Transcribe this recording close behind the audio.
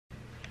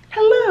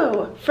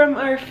Hello from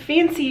our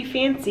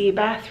fancy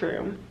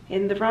bathroom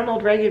in the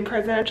Ronald Reagan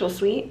Presidential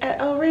Suite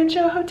at El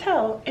Rancho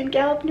Hotel in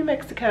Gallup, New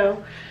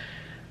Mexico.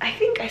 I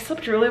think I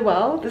slept really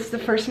well. This is the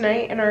first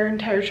night in our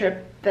entire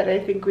trip that I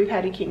think we've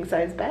had a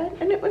king-size bed,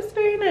 and it was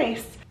very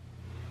nice.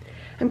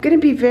 I'm gonna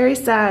be very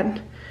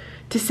sad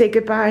to say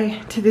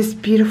goodbye to this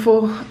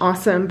beautiful,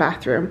 awesome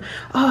bathroom.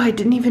 Oh, I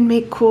didn't even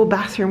make cool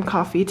bathroom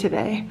coffee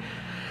today.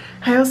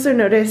 I also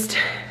noticed,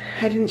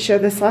 I didn't show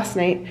this last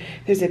night,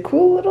 there's a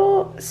cool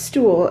little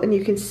stool and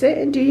you can sit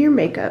and do your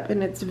makeup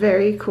and it's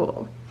very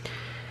cool.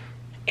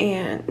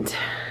 And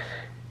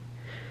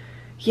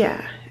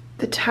yeah,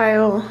 the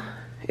tile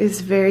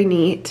is very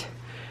neat.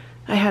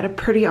 I had a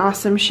pretty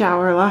awesome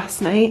shower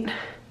last night.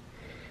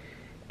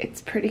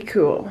 It's pretty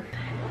cool.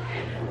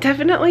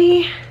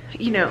 Definitely,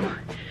 you know,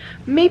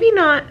 maybe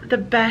not the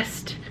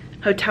best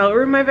hotel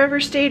room I've ever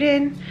stayed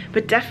in,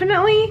 but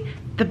definitely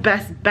the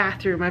best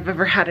bathroom I've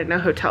ever had in a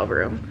hotel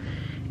room.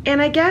 And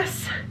I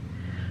guess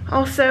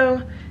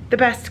also the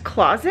best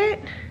closet,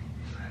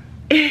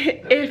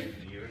 if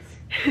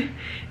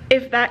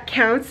that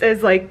counts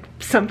as like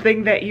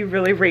something that you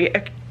really rate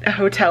a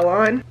hotel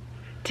on.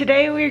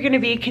 Today we're going to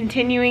be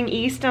continuing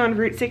east on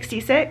Route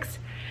 66,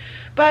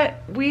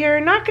 but we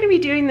are not going to be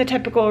doing the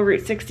typical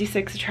Route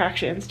 66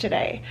 attractions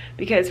today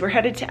because we're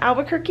headed to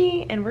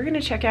Albuquerque and we're going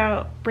to check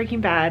out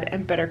Breaking Bad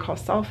and Better Call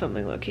Saul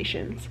filming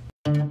locations.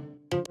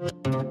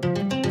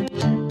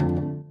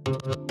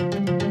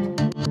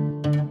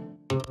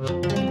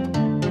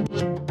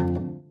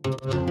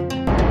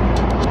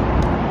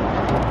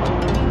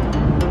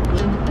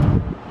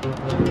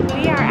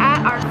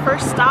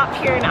 Stop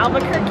here in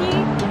Albuquerque,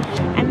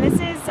 and this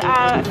is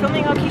a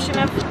filming location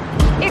of,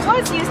 it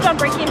was used on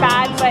Breaking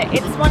Bad, but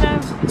it's one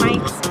of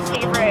Mike's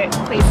favorite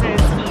places.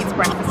 He eats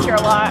breakfast here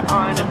a lot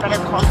on Better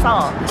Call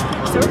Saul.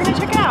 So we're gonna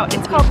check it out.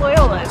 It's called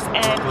Loyola's,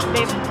 and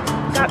they've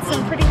got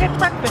some pretty good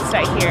breakfast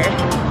out here.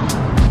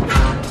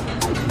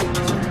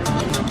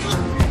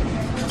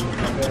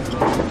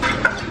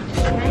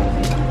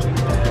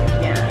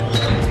 Yeah.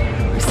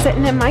 We're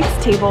sitting at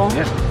Mike's table.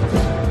 Yeah.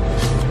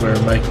 Where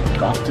Mike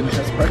often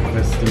has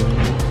breakfast in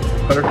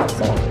Better Call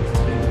Saul.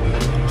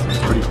 It's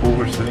pretty cool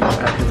we're sitting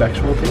at his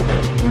actual table.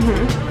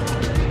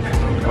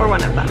 Mm-hmm. Or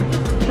one of them.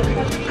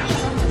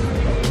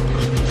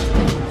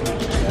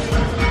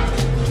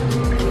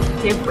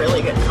 They have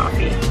really good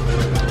coffee.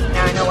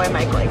 Now I know why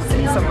Mike likes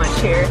it so much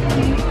here.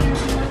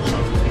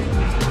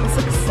 This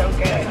looks so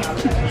good.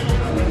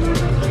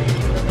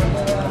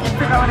 I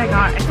forgot what I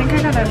got. I think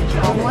I got an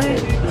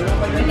omelet.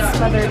 It's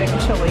smothered in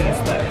chilies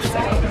though, so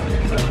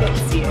I can't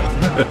see it.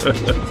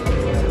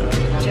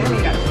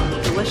 Jeremy got a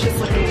delicious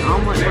looking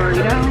omelet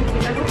burrito.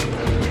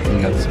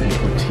 We got some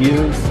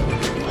tortillas.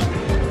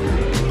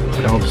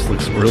 It all just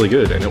looks really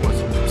good, and it was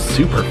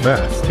super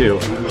fast too.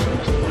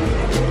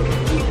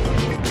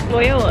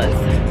 Loyola's.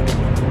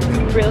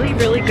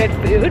 Really good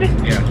food.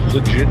 Yeah,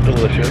 legit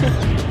delicious.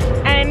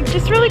 And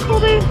just really cool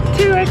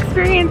to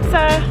experience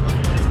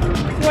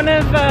one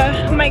of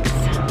Mike's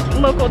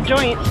local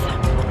joints.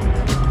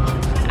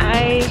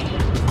 I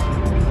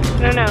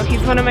don't know,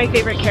 he's one of my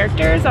favorite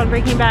characters on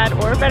Breaking Bad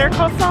or Better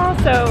Call Saul,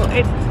 so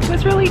it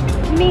was really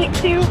neat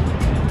to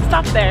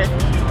stop there.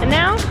 And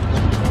now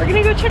we're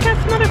gonna go check out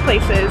some other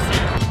places.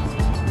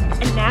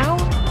 And now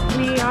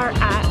we are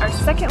at our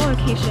second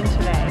location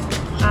today.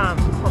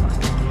 Hold on.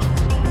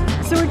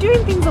 So we're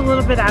doing things a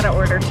little bit out of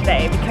order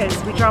today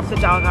because we dropped the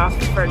dog off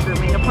for a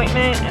grooming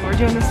appointment and we're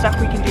doing the stuff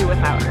we can do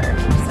without her.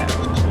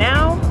 So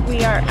now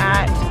we are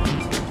at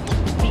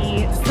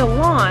the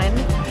salon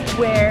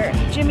where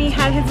Jimmy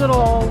had his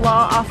little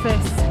law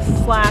office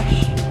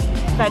slash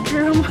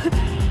bedroom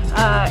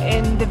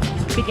in the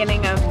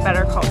beginning of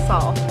Better Call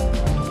Saul.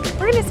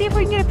 We're gonna see if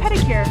we can get a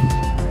pedicure.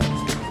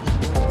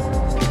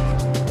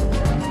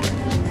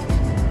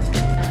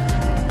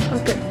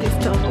 Look at these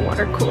still in the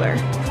water cooler.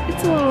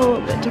 It's a little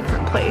bit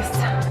different place.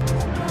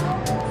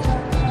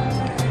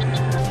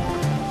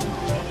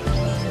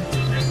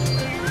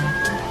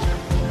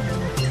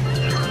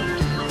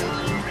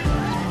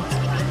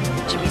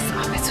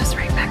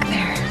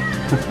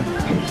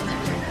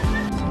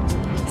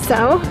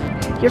 So,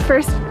 your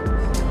first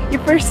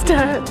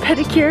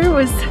pedicure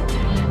was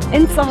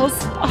in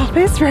Saul's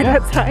office right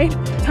outside.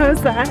 How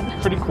was that?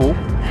 Pretty cool.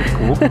 Pretty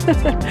cool.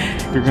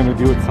 If you're gonna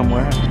do it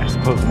somewhere, I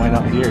suppose why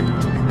not here?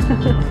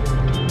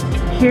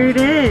 Here it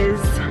is.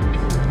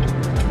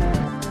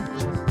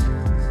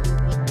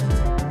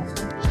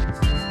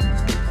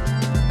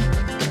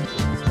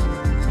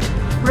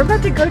 We're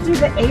about to go do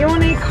the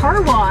A1A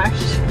Car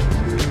Wash.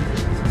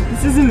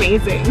 This is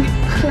amazing.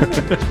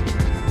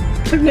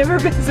 I've never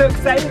been so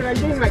excited about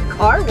doing my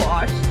car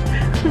wash.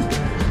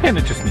 And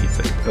it just needs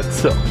it, but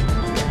still.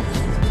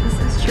 This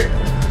is true.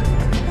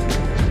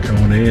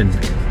 Going in.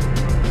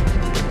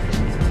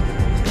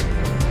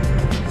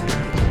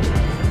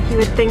 You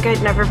would think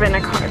I'd never been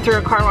through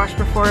a car wash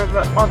before,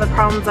 but all the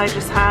problems I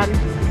just had.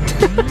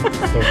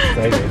 So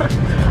excited.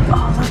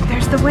 Oh, look,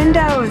 there's the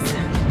windows.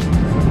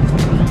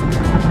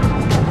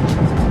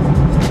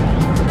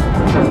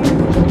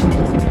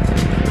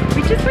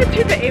 We just went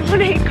through the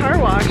A1A Car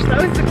Wash.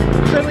 That was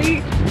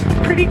really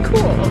pretty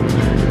cool.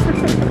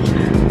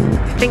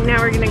 I think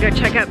now we're gonna go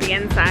check out the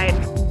inside.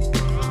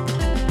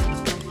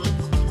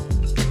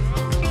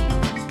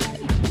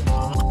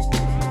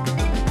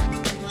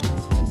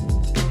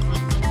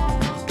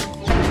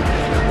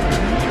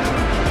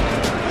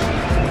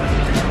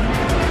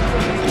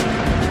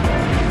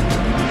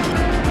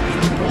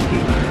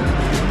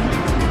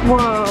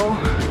 Whoa,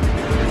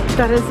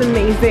 that is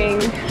amazing.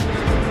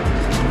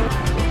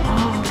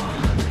 Oh,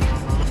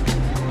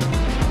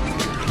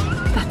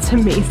 that's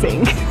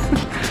amazing.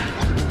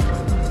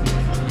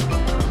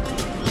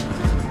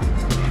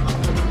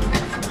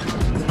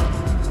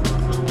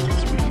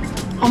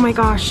 Oh my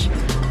gosh,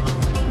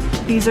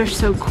 these are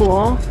so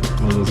cool.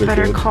 Oh, those are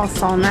Better good. Call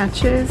Saul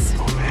matches.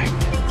 Oh,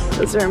 magnets.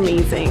 Those are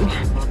amazing.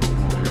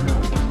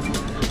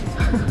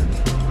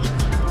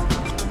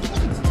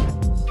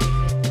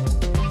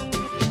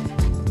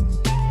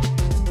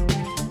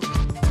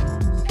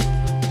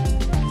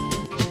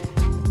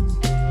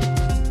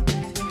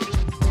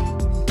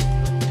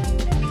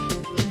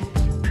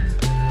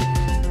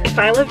 If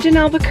I lived in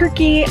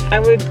Albuquerque, I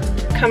would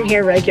come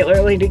here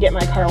regularly to get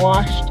my car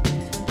washed.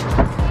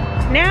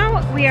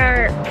 Now we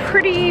are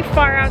pretty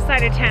far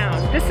outside of town.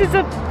 This is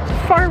a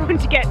far one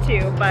to get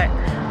to, but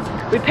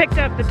we picked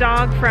up the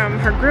dog from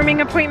her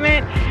grooming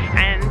appointment,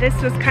 and this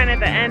was kind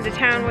of the end of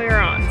town we were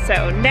on.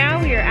 So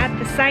now we are at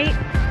the site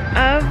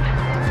of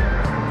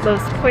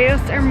Los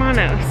Pollos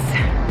Hermanos.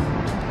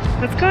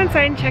 Let's go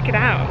inside and check it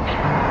out.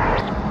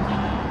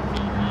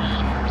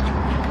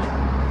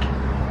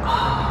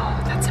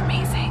 Oh, that's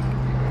amazing.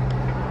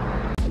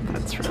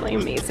 That's really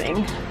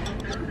amazing.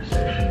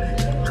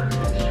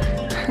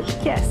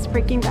 Yes,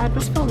 Breaking Bad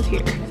was filmed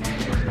here.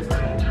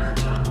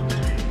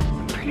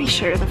 I'm pretty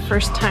sure the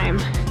first time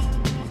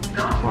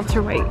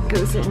Walter White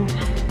goes in,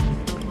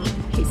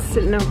 he's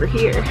sitting over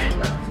here.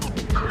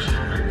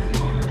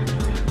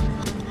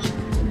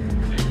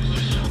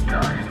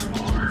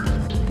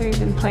 They're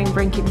even playing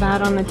Breaking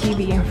Bad on the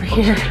TV over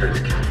here.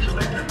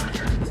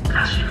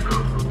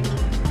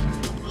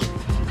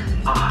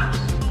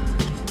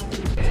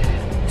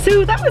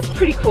 So that was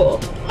pretty cool.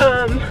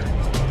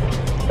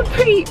 A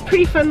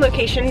pretty fun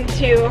location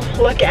to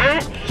look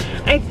at.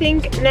 I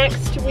think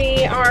next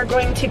we are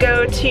going to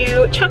go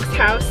to Chuck's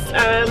house,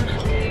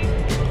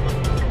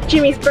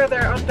 Jimmy's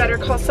brother on Better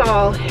Call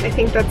Saul. I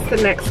think that's the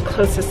next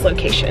closest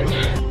location.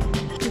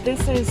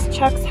 This is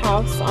Chuck's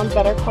house on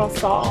Better Call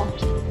Saul.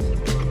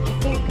 I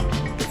think,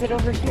 is it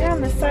over here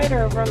on this side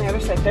or over on the other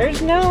side?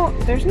 There's no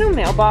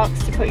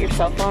mailbox to put your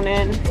cell phone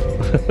in.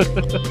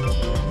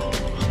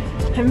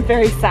 I'm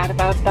very sad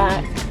about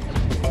that.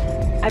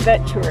 I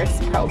bet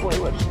tourists probably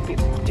would be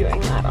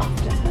doing that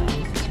often though.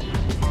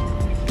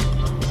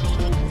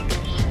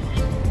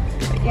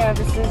 But yeah,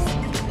 this is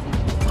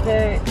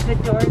the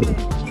door that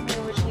Jimmy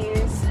would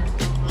use.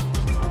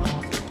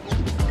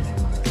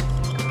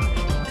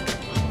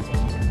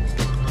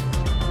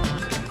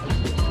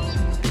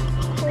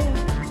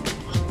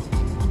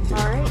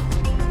 Alright.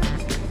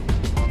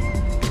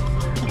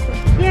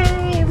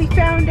 Yay, we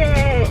found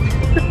it!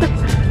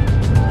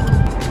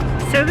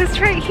 So this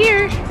right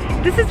here,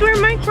 this is where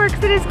Mike works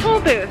at his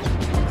toll booth.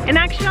 In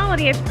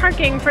actuality, it's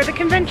parking for the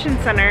convention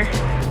center.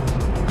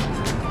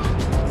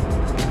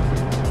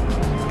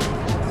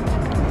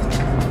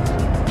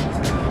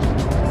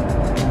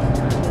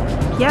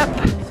 Yep.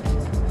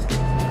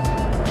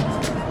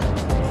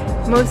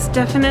 Most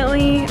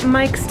definitely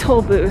Mike's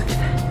toll booth.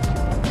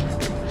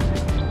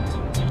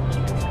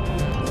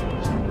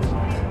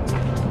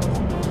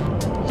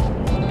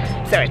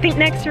 So I think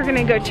next we're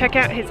gonna go check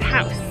out his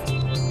house.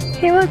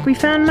 Hey look, we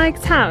found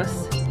Mike's house.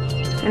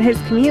 And his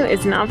commute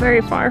is not very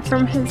far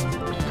from his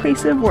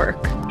place of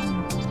work.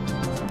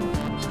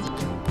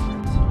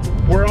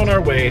 We're on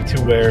our way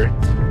to where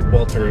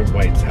Walter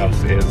White's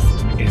house is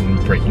in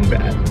Breaking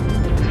Bad.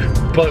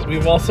 But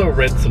we've also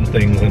read some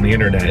things on the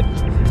internet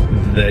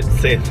that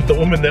say that the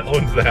woman that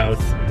owns the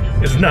house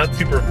is not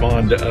super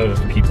fond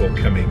of people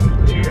coming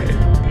to it.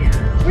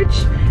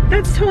 Which,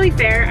 that's totally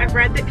fair. I've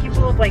read that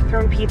people have like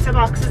thrown pizza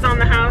boxes on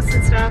the house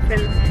and stuff,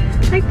 and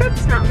like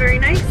that's not very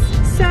nice.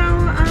 So,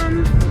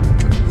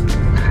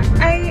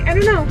 I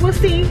don't know, we'll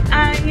see.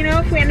 You know,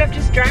 if we end up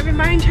just driving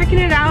by and checking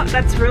it out,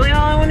 that's really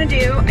all I want to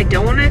do. I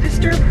don't want to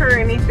disturb her or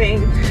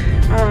anything,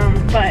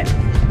 but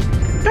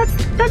that's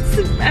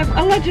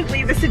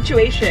allegedly the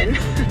situation.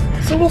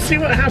 So we'll see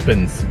what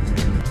happens.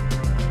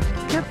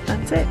 Yep,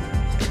 that's it.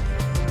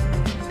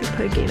 They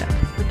put a gate up,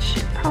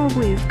 which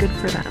probably is good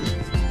for them.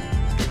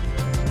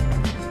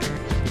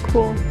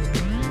 Cool.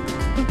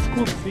 It's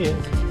cool to see it.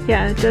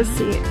 Yeah, it does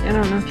see it. I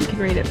don't know if you can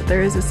read it, but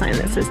there is a sign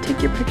that says,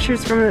 "Take your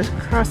pictures from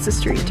across the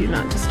street, do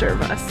not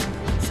disturb us."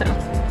 So,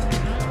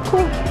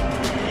 cool.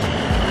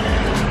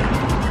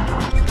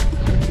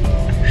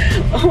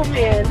 Oh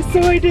man,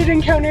 so I did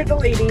encounter the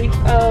lady.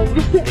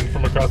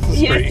 From across the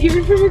street. Yes,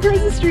 even from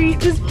across the street,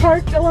 just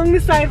parked along the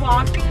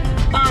sidewalk,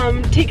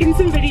 taking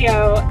some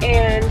video,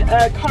 and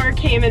a car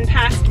came and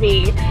passed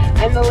me,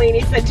 and the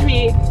lady said to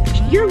me,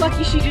 you're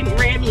lucky she didn't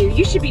ram you.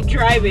 You should be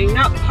driving,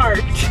 not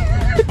parked.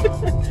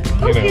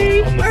 Okay,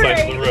 you know, on the side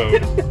of the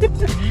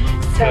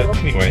road. So,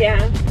 anyway.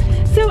 yeah.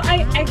 So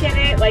I get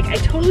it, like I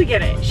totally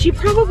get it. She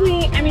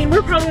probably, I mean,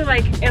 we're probably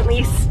like at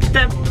least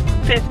the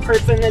 5th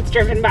person that's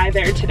driven by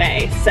there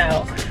today.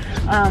 So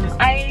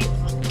I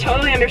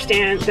totally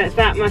understand that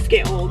that must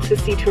get old to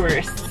see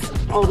tourists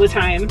all the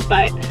time,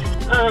 but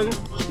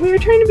we were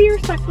trying to be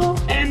respectful,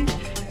 and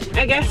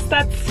I guess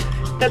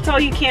that's all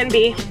you can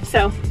be,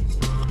 so.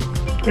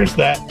 There's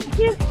that.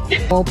 Yeah.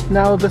 Well,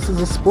 now this is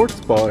a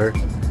sports bar.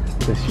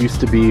 This used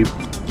to be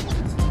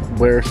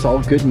where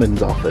Saul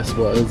Goodman's office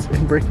was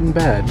in Breaking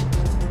Bad.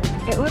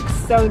 It looks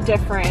so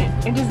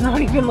different. It does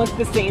not even look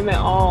the same at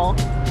all.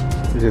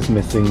 It's just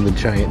missing the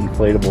giant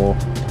inflatable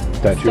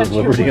Statue of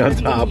Liberty on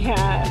top.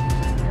 Yeah.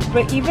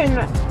 But even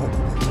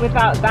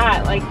without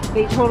that, like,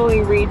 they totally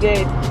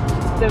redid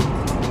the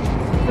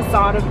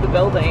facade of the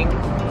building.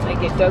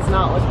 Like, it does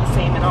not look the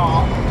same at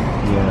all.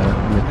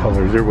 Yeah, and the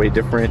colors are way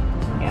different.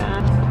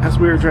 Yeah. As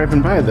we were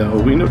driving by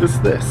though, we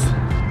noticed this.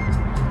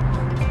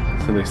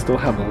 So they still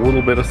have a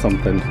little bit of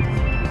something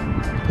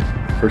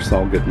for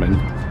Saul Goodman.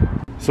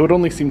 So it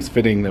only seems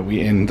fitting that we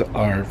end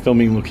our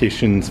filming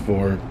locations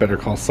for Better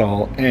Call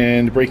Saul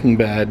and Breaking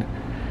Bad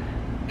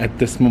at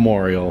this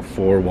memorial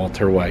for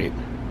Walter White.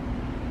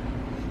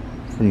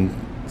 From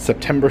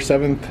September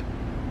 7th,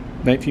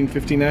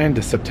 1959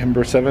 to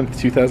September 7th,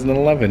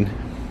 2011.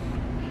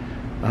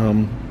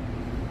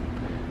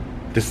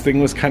 This thing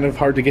was kind of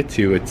hard to get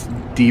to. It's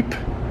deep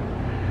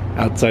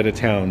outside of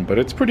town, but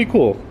it's pretty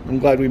cool. I'm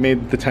glad we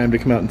made the time to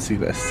come out and see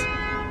this.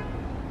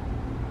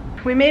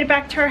 We made it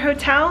back to our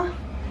hotel.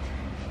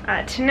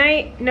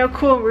 Tonight, no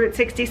cool Route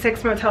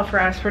 66 motel for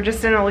us. We're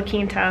just in a La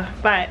Quinta,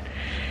 but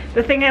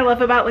the thing I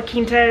love about La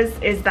Quintas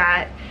is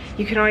that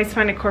you can always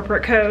find a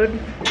corporate code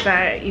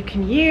that you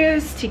can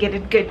use to get a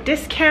good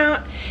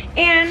discount,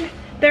 and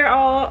they're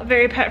all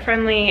very pet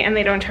friendly and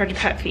they don't charge a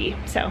pet fee,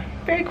 so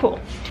very cool.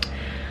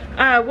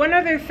 One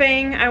other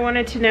thing I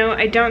wanted to know,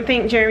 I don't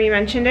think Jeremy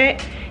mentioned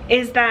it,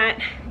 is that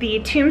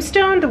the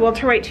tombstone, the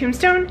Walter White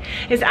tombstone,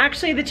 is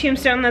actually the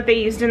tombstone that they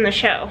used in the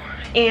show.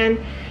 And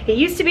it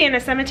used to be in a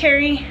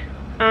cemetery,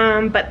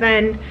 but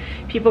then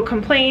people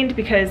complained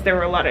because there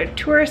were a lot of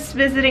tourists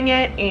visiting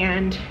it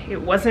and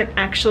it wasn't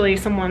actually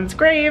someone's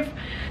grave,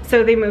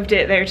 so they moved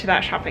it there to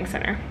that shopping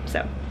center.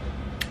 So,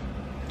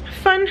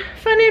 fun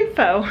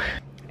info.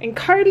 And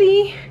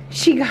Carly,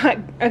 she got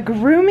a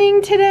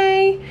grooming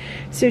today,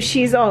 so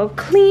she's all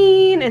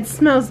clean and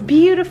smells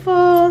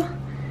beautiful.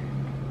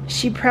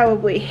 She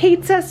probably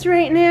hates us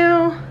right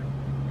now.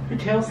 Your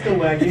tail's still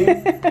wagging.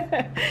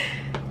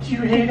 Do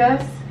you hate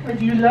us or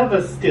do you love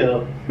us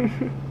still?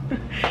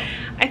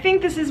 I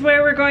think this is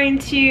where we're going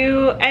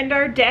to end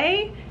our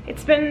day.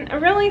 It's been a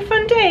really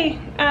fun day,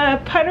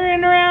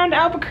 puttering around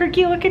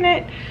Albuquerque looking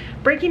at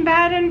Breaking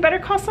Bad and Better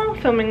Call Saul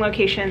filming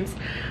locations.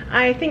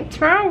 I think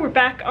tomorrow we're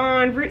back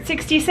on Route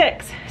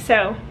 66,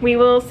 so we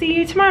will see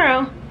you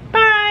tomorrow.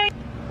 Bye!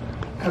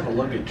 I have a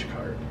luggage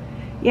cart.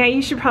 Yeah,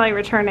 you should probably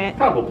return it.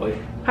 Probably.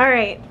 All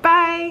right,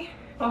 bye.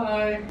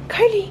 Bye.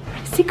 Carly,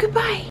 say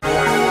goodbye.